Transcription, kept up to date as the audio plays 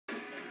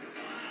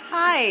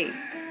Hi,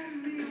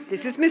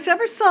 this is Miss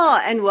Ebersole,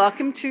 and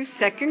welcome to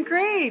second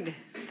grade,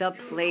 the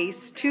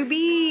place to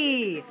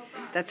be.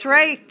 That's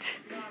right.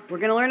 We're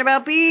going to learn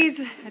about bees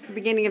at the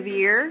beginning of the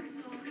year,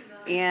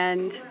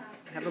 and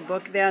I have a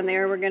book down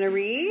there we're going to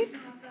read,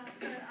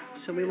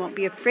 so we won't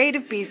be afraid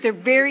of bees. They're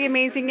very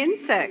amazing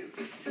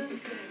insects.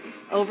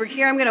 Over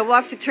here, I'm going to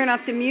walk to turn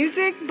off the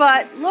music,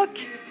 but look,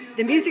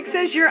 the music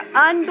says you're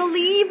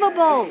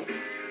unbelievable.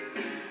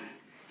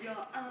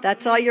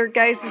 That's all your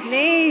guys'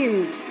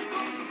 names.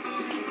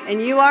 And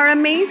you are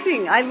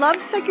amazing. I love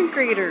second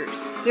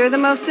graders. They're the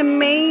most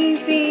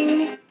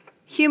amazing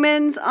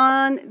humans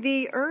on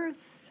the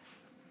earth.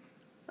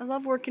 I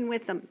love working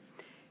with them.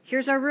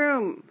 Here's our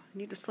room. I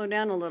need to slow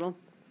down a little.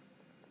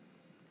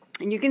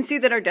 And you can see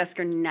that our desks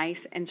are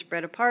nice and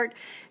spread apart.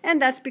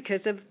 And that's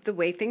because of the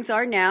way things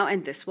are now.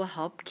 And this will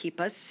help keep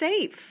us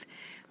safe.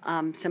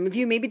 Some of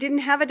you maybe didn't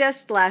have a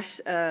desk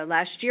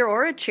last year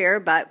or a chair,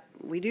 but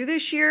we do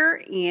this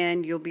year.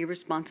 And you'll be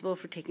responsible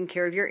for taking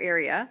care of your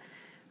area.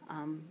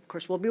 Of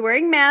course, we'll be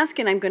wearing masks,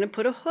 and I'm going to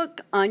put a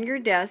hook on your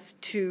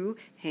desk to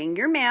hang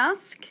your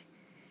mask,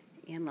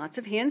 and lots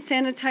of hand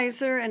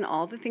sanitizer and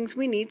all the things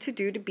we need to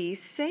do to be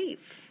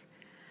safe.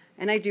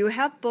 And I do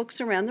have books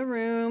around the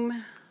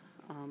room,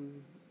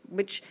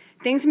 which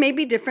things may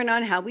be different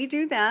on how we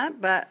do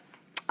that, but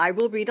I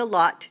will read a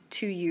lot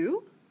to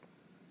you.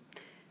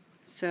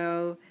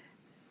 So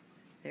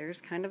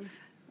there's kind of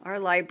our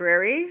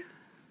library.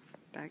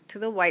 Back to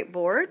the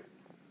whiteboard.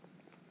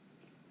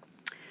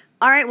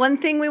 All right, one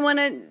thing we want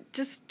to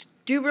just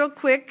do real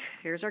quick,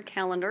 here's our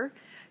calendar,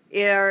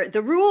 are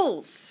the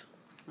rules.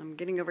 I'm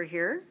getting over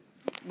here.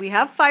 We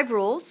have 5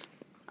 rules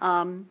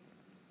and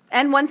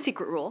 1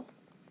 secret rule,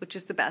 which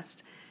is the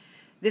best.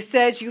 This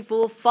says you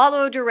will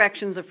follow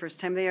directions the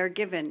first time they are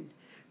given.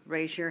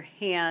 Raise your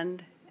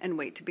hand and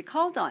wait to be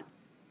called on.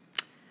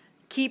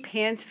 Keep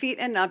hands, feet,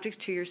 and objects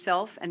to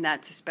yourself, and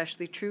that's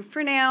especially true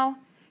for now.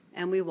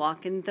 And we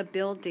walk in the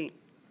building.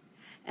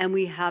 And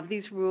we have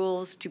these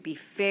rules to be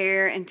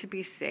fair and to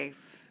be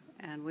safe.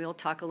 And we'll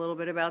talk a little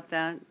bit about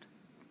that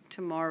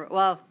tomorrow.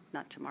 Well,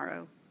 not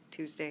tomorrow,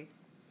 Tuesday.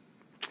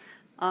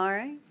 All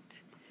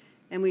right.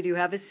 And we do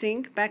have a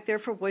sink back there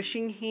for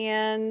washing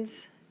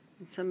hands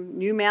and some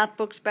new math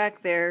books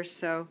back there.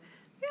 So,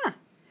 yeah,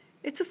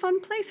 it's a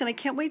fun place, and I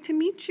can't wait to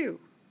meet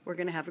you. We're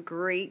going to have a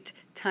great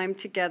time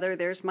together.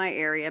 There's my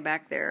area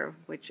back there,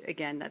 which,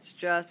 again, that's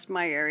just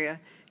my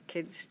area.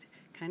 Kids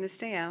kind of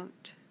stay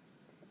out,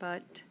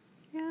 but...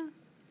 yeah.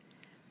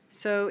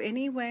 So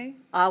anyway,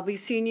 I'll be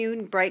seeing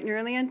you bright and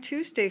early on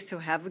Tuesday. So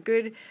have a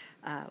good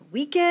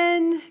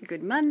weekend, a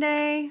good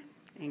Monday,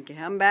 and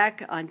come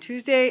back on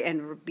Tuesday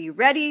and be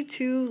ready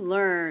to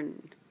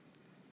learn.